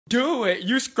Do it.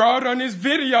 You scrolled on this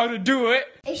video to do it.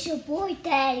 It's your boy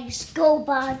Daddy's Go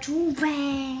by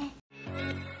Joovier.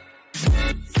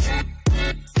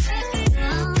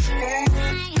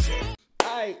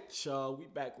 Alright, y'all, we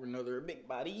back with another big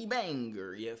body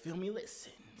banger. You feel me?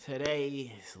 Listen,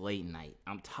 today is late night.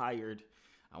 I'm tired.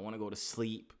 I want to go to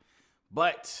sleep,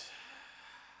 but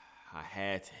I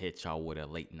had to hit y'all with a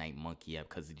late night monkey app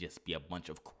because it just be a bunch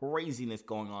of craziness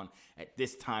going on at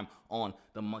this time on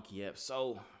the monkey app.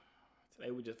 So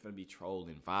today we're just gonna be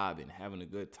trolling, vibing, having a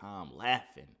good time,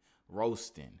 laughing,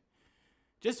 roasting,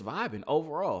 just vibing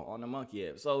overall on the monkey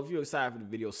app. So if you're excited for the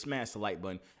video, smash the like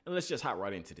button and let's just hop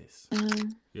right into this.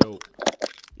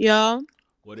 Yo.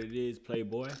 What it is,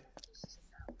 Playboy?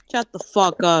 Shut the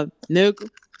fuck up, nigga.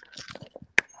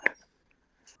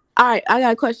 Alright, I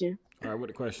got a question. Alright, what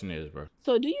the question is, bro?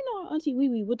 So do you know Auntie Wee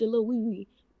Wee with the little wee wee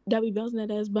that be bouncing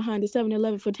that ass behind the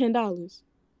 7-Eleven for $10?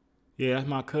 Yeah, that's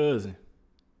my cousin.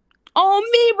 Oh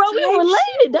me, bro, we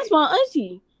related. That's my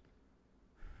auntie.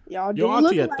 Y'all do Yo,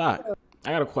 auntie, look I thought.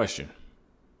 I got a question.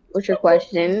 What's your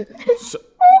question? So,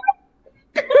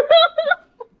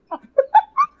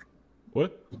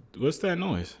 what's that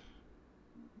noise?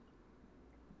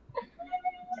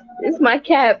 It's my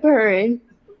cat purring.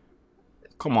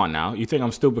 Come on now. You think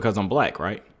I'm stupid because I'm black,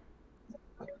 right?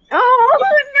 Oh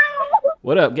no!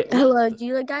 What up? Hello, do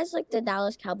you guys like the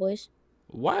Dallas Cowboys?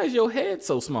 Why is your head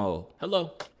so small?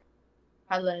 Hello.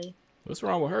 Hello. What's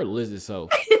wrong with her, lizard so?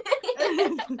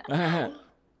 Why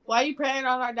are you praying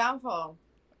on our downfall?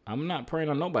 I'm not praying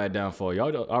on nobody's downfall.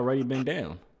 Y'all already been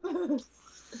down.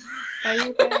 Are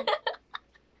you praying?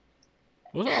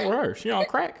 What's wrong with her? She on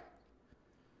crack?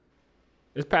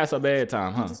 It's past her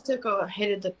bedtime, huh? Just took a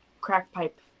hit of the crack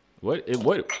pipe. What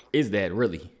is that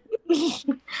really?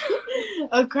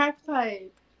 A crack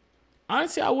pipe.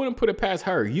 Honestly, I wouldn't put it past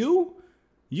her. You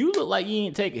look like you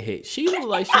ain't take a hit. She look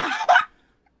like she.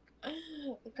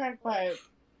 The crack pipe.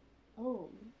 Oh.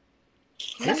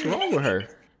 What's wrong with her?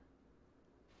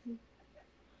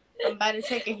 I'm about to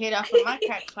take a hit off of my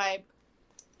crack pipe.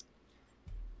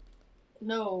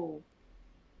 No.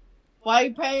 Why are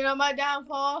you praying on my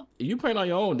downfall? You praying on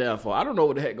your own downfall. I don't know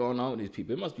what the heck going on with these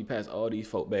people. It must be past all these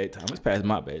folk bedtime. It's past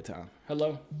my bedtime.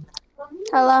 Hello?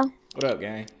 Hello. What up,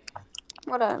 gang?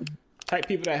 What up? Type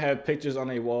people that have pictures on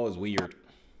their wall is weird.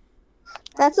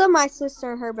 That's what my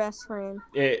sister and her best friend.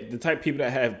 Yeah, the type of people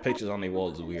that have pictures on their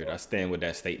walls is weird. I stand with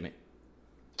that statement.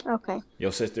 Okay.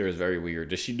 Your sister is very weird.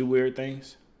 Does she do weird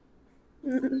things?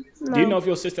 No. Do you know if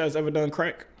your sister has ever done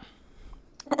crack?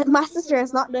 My sister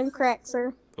has not done crack,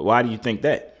 sir. Why do you think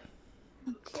that?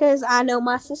 Because I know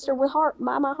my sister with heart,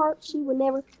 by my heart, she would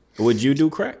never. Would you do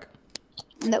crack?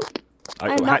 No.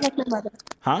 I'm not like my mother.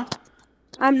 Huh?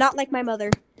 I'm not like my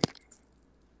mother.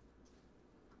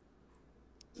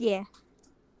 Yeah.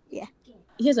 Yeah.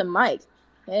 He has a mic.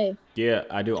 Hey. Yeah,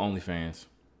 I do OnlyFans.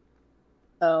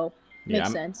 Oh. Yeah,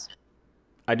 Makes sense.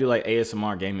 I do like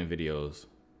ASMR gaming videos.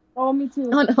 Oh, me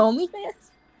too. On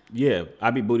OnlyFans? Yeah,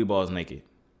 I be booty balls naked.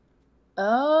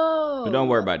 Oh. But don't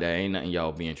worry about that. Ain't nothing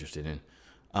y'all be interested in.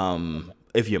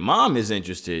 If your mom is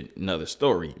interested, another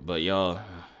story. But y'all,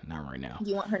 not right now.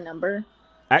 You want her number?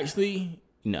 Actually,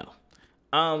 no.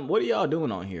 What are y'all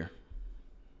doing on here?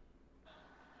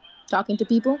 Talking to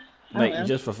people? Like,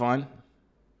 just for fun?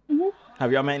 Mm-hmm.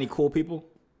 Have y'all met any cool people?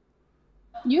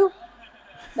 You.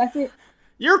 That's it.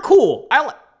 You're cool. I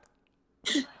like.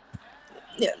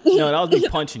 Yeah. No, that was me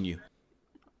punching you.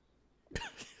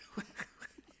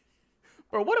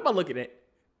 Bro, what am I looking at?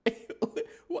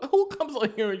 Who comes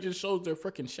on here and just shows their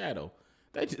freaking shadow?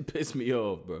 That just pissed me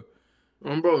off, bro.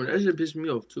 Bro, that shit pissed me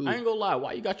off too. I ain't gonna lie.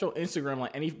 Why you got your Instagram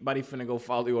like anybody finna go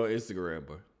follow you on Instagram,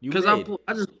 bro? Because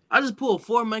I just pulled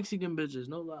 4 Mexican bitches,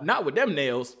 no lie. Not with them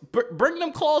nails. Bring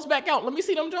them claws back out. Let me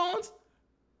see them Johns.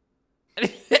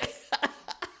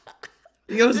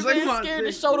 Yo, This man scared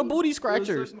to show the booty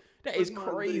scratchers. That is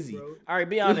crazy. All right,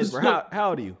 be honest, bro. How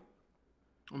old are you?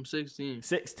 I'm 16.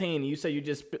 16. You say you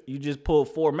just pulled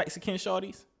 4 Mexican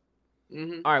shorties?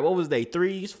 Mm-hmm. All right, what was they?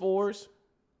 3s, 4s?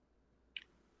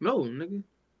 No, nigga.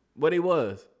 What they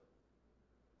was?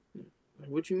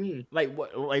 What you mean? Like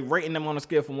what? Like rating them on a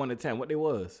scale from 1 to 10. What they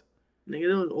was? Nigga,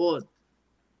 they was all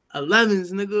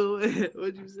 11s, nigga.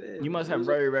 What you said? You must have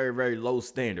very, very, very low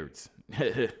standards.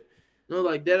 No,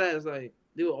 like that ass, like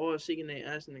they were all shaking their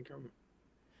ass in the camera.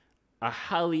 I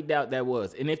highly doubt that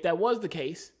was. And if that was the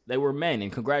case, they were men.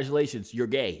 And congratulations, you're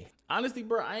gay. Honestly,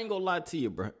 bro, I ain't gonna lie to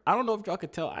you, bro. I don't know if y'all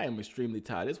could tell I am extremely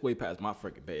tired. It's way past my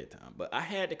freaking bedtime. But I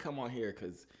had to come on here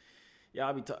because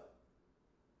y'all be talking.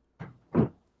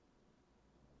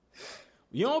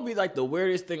 You know what would be like the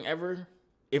weirdest thing ever?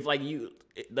 If like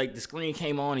the screen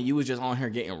came on and you was just on here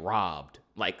getting robbed.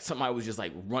 Like somebody was just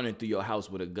like running through your house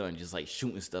with a gun, just like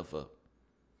shooting stuff up.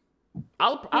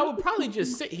 I would probably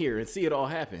just sit here and see it all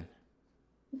happen.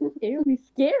 It would be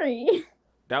scary.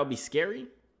 That would be scary.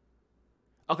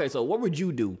 Okay, so what would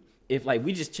you do if like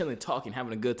we just chilling, talking,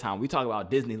 having a good time? We talk about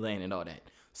Disneyland and all that.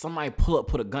 Somebody pull up,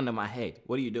 put a gun to my head.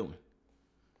 What are you doing?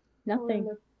 Nothing.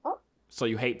 So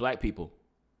you hate black people?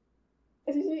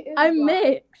 I'm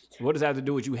mixed. What does that have to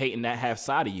do with you hating that half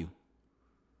side of you?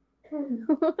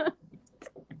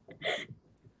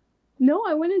 No,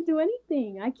 I wouldn't do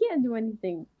anything. I can't do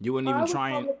anything. You wouldn't even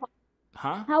try and...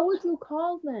 Huh? How would you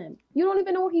call them? You don't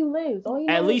even know where he lives. All you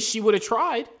know At least she would have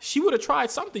tried. She would have tried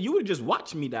something. You would have just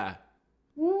watched me die.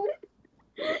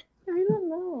 I don't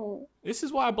know. This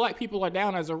is why black people are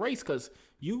down as a race, because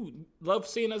you love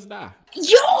seeing us die.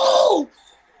 Yo!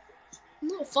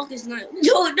 No, fuck is not.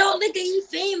 Yo, no, nigga, he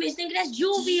famous. Nigga, that's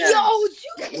Joovier.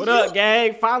 Yo, What up,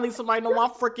 gang? Finally, somebody know my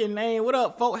freaking name. What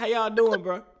up, folk? How y'all doing,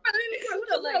 bro?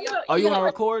 Oh, you want to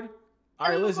record? All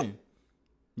right, listen.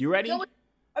 You ready? Are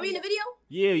we in the video?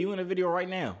 Yeah, you in the video right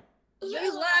now. You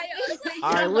lying.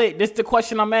 All right, lit. This is the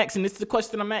question I'm asking.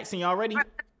 Y'all ready?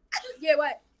 Yeah,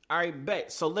 what? All right,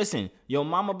 bet. So listen, your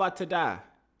mama about to die,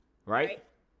 right?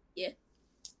 Yeah.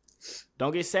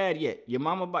 Don't get sad yet. Your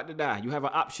mama about to die. You have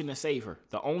an option to save her.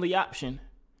 The only option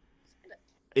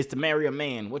is to marry a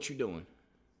man. What you doing?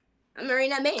 I'm marrying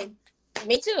that man.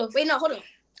 Me too. Wait, no, hold on.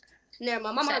 Never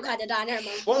mind. My mama got to die. Never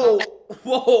mind. Whoa,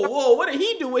 whoa, whoa. What did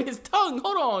he do with his tongue?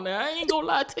 Hold on now. I ain't gonna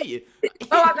lie to you.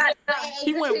 Oh, I got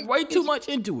He went way too much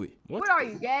into it. What are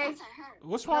you, gay?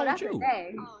 What's wrong with you?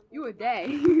 Day. You a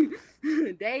day.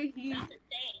 Day, he.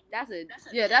 That's a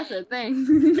thing.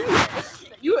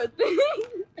 You a thing.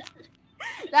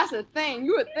 That's a thing.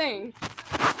 You a thing.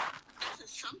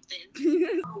 That's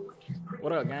something.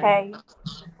 What up, gang? Hey.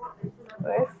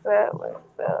 What's up?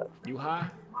 What's up? You high?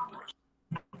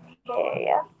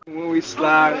 Yeah. When we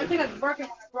slide.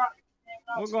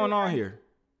 What's going on here?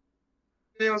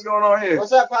 Hey, what's going on here?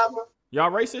 What's up, Papa?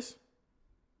 Y'all racist?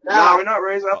 Nah, we're not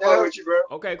raising. I'm fucking with you,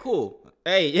 bro. Okay, cool.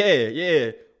 Hey,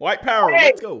 yeah. White power.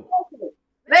 Let's go.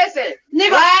 Listen,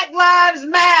 Black Lives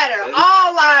Matter.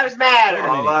 All lives matter. Wait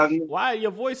a minute. Why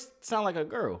your voice sound like a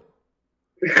girl?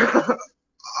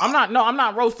 I'm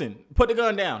not roasting. Put the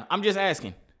gun down. I'm just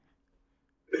asking.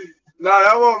 Nah,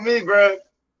 that wasn't me, bro.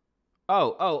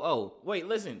 Oh. Wait,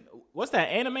 listen. What's that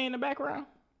anime in the background?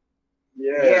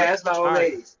 Yeah, that's my old All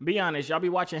lady. right, be honest. Y'all be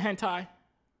watching hentai?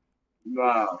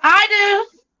 Nah, I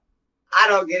do. I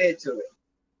don't get into it.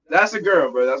 that's a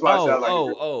girl, bro. That's why I sound like a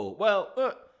girl.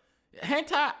 Well,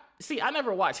 hentai. See, I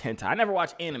never watch hentai. I never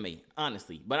watch anime,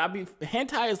 honestly. But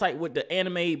hentai is like with the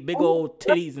anime, big old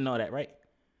titties and all that, right?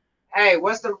 Hey,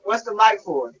 what's the mic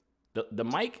for? The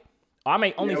mic? Oh, I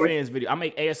make OnlyFans video. I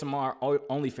make ASMR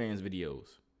OnlyFans videos.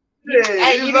 Yeah,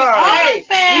 Hey, you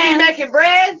be making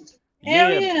bread?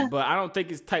 Yeah, but I don't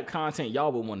think it's type content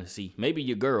y'all would want to see. Maybe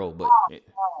your girl, but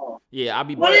yeah, I'll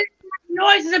be. What is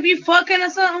noises if you fucking or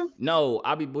something? No,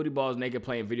 I'll be booty balls naked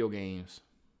playing video games.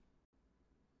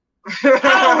 Oh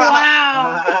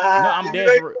wow! No, I'm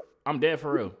dead for. I'm dead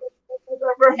for real.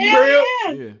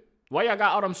 Yeah. Why y'all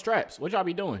got all them straps? What y'all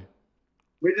be doing?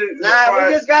 We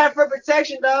just got it for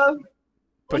protection, dog.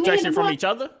 Protection from each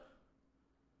other?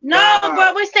 No,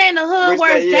 bro, we stay in the hood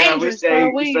where it's dangerous.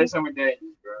 We stay somewhere dangerous,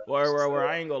 bro. Where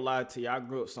I ain't gonna lie to you. I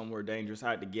grew up somewhere dangerous.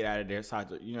 I had to get out of there. So I had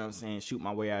to, you know what I'm saying, shoot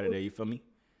my way out of there. You feel me?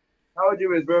 How old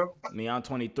you is, bro? Me, I'm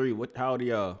 23. How old are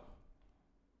y'all?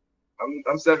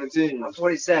 I'm 17. I'm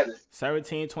 27.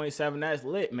 17, 27. That's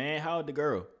lit, man. How old the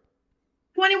girl?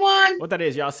 21. What that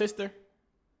is, y'all sister?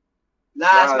 Nah,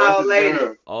 that's my old lady.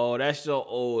 Girl. Oh, that's your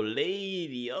old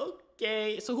lady.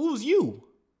 Okay. So who's you?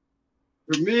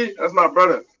 For me, that's my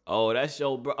brother. Oh, that's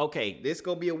your bro. Okay, this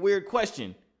gonna be a weird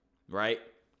question, right?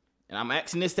 And I'm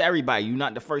asking this to everybody. You're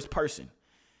not the first person.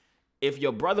 If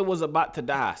your brother was about to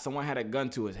die, someone had a gun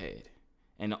to his head,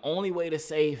 and the only way to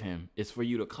save him is for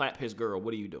you to clap his girl,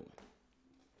 what are you doing?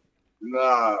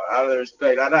 Nah, out of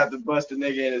respect, I'd have to bust a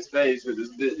nigga in his face with his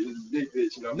dick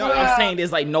bitch, you know? No, I'm saying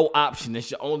there's like no option.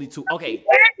 It's your only two. Okay.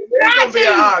 It's gonna be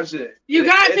an option. You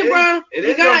got to, bro. It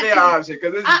is gonna be an option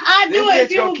because this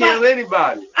bitch gonna kill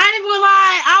anybody. I ain't gonna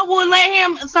lie. I would let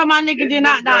him so my nigga did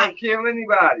not die. Kill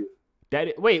anybody.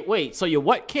 Wait. So your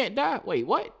what can't die? Wait,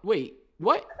 what?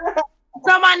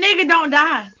 So my nigga don't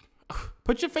die.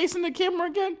 Put your face in the camera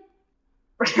again.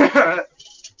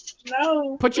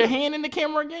 No. Put your hand in the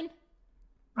camera again.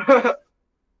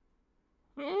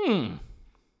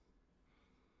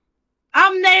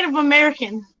 I'm Native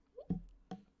American.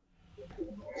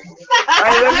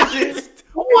 Hey, let me see.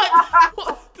 What?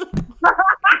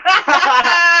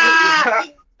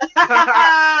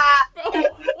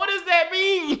 What is that? that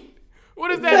mean? What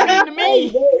does that mean to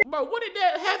me? Bro, what did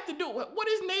that have to do? What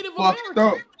is Native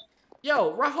American?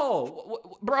 Yo,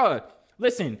 Rahul, bruh,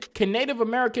 listen, can Native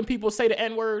American people say the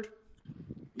N-word?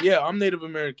 Yeah, I'm Native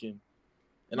American.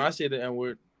 And I say the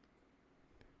N-word.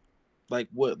 Like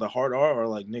what, the hard R or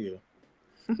like nigga?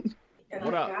 And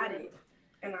What I up? got it.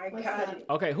 And I got it.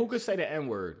 Okay, who could say the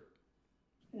N-word?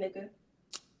 Nigga.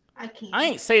 I can't. I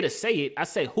ain't say to say it. I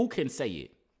said who can say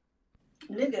it.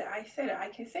 Nigga, I said it. I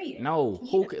can say it. No,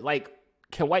 who could, like,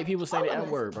 can white people say the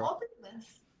N-word, bro?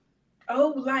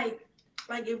 Oh, like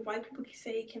if white people can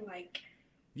say it, can like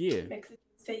Yeah. Mexicans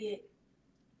say it.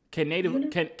 Can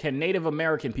Native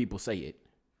American people say it?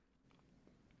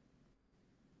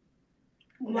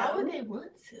 Why would they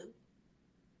want to?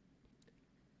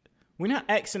 We're not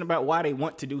asking about why they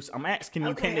want to do. I'm asking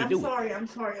you, can they do it? I'm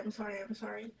sorry.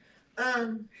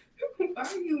 Why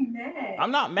are you mad?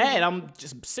 I'm not mad. I'm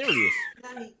just serious.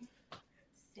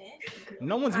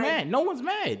 No one's mad. No one's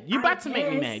mad. You about to make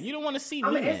me mad. You don't want to see me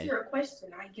I'm gonna mad. answer your question,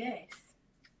 I guess.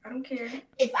 I don't care.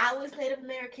 If I was Native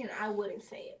American, I wouldn't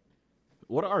say it.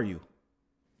 What are you?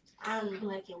 I'm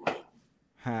black and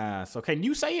white. So can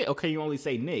you say it, or can you only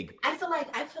say nig? I feel like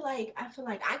I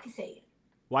could say it.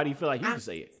 Why do you feel like you can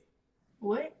say it?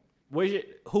 What?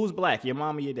 Who's black? Your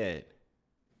mom or your dad?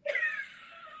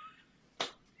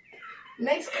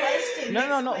 Next question.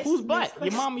 No. Who's black?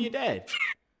 Your mom or your dad?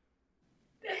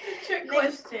 That's a trick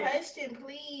Next question. question,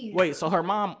 please. Wait, so her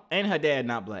mom and her dad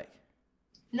not black?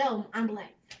 No, I'm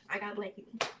black. I got black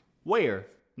people. Where?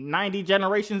 90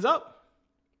 generations up?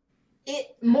 I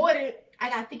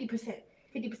got 50%.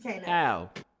 50%. How?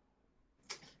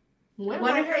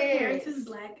 One of her parents is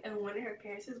black and one of her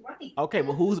parents is white. Okay,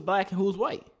 but who's black and who's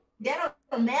white? That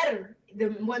don't matter.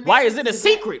 Why is it a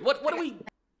secret? What are we?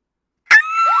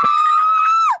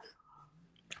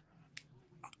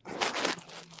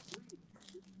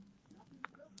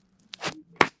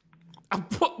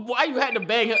 Why you had to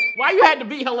bang her? Why you had to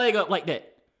beat her leg up like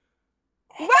that?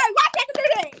 Why can't you do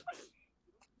that?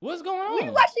 What's going on? We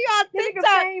watching you on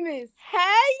TikTok. Famous.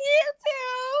 Hey,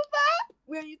 YouTube.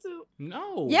 We on YouTube?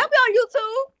 No. Yeah, we on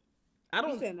YouTube.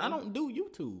 I don't do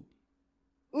YouTube.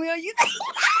 We on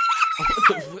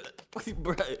YouTube.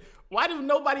 Bruh, why do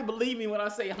nobody believe me when I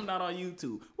say I'm not on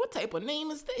YouTube? What type of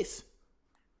name is this?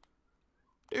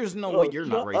 There's no way you're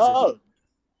not racist.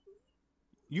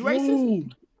 You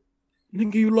racist?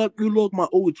 Nigga, you look my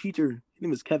old teacher. His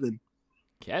name is Kevin.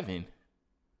 Kevin?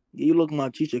 Yeah, you look my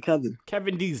teacher, Kevin.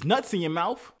 Kevin D's nuts in your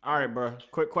mouth. All right, bro.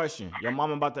 Quick question. Your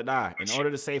mom about to die. In order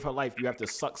to save her life, you have to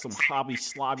suck some hobby,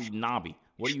 slobby, knobby.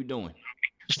 What are you doing?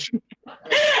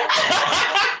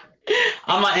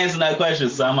 I'm not answering that question,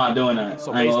 so I'm not doing that.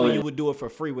 So basically, you would do it for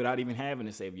free without even having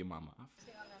to save your mama.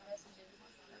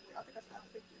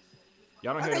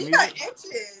 Y'all don't hear the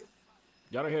music?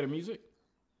 Y'all don't hear the music?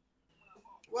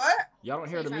 What? Y'all don't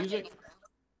hear the music?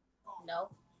 No.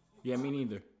 Yeah, me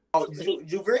neither. Oh,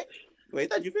 Joovier? Wait, is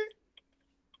that Joovier?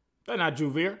 That's not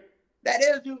Joovier. That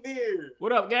is Joovier.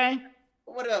 What up, gang?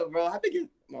 What up, bro? I think it's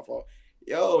my fault.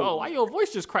 Yo. Oh, why your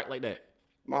voice just cracked like that?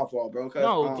 My fault, bro.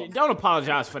 No, don't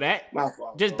apologize for that. My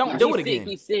fault. Just don't do it again.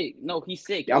 He's sick. No, he's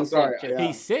sick. Yeah, I'm sorry. Yeah.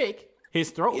 He's sick? His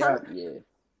throat hurt?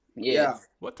 Yeah.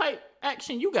 What type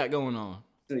action you got going on?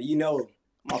 You know,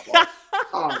 my fault.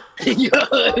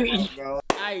 Bro.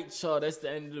 Alright, y'all, that's the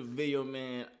end of the video,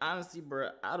 man. Honestly, bro,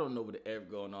 I don't know what the F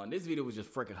going on. This video was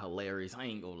just freaking hilarious. I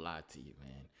ain't gonna lie to you,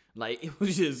 man. Like, it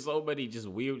was just so many just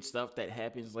weird stuff that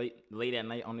happens late at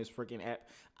night on this freaking app.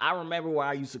 I remember why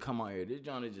I used to come on here. This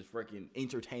John is just freaking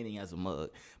entertaining as a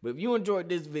mug. But if you enjoyed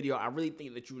this video, I really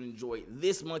think that you would enjoy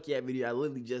this Monkey App video I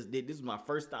literally just did. This is my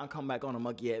first time coming back on a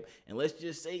Monkey App. And let's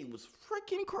just say it was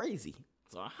freaking crazy.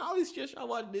 So I highly suggest y'all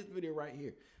watch this video right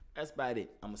here. That's about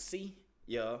it. I'ma see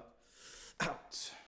y'all out.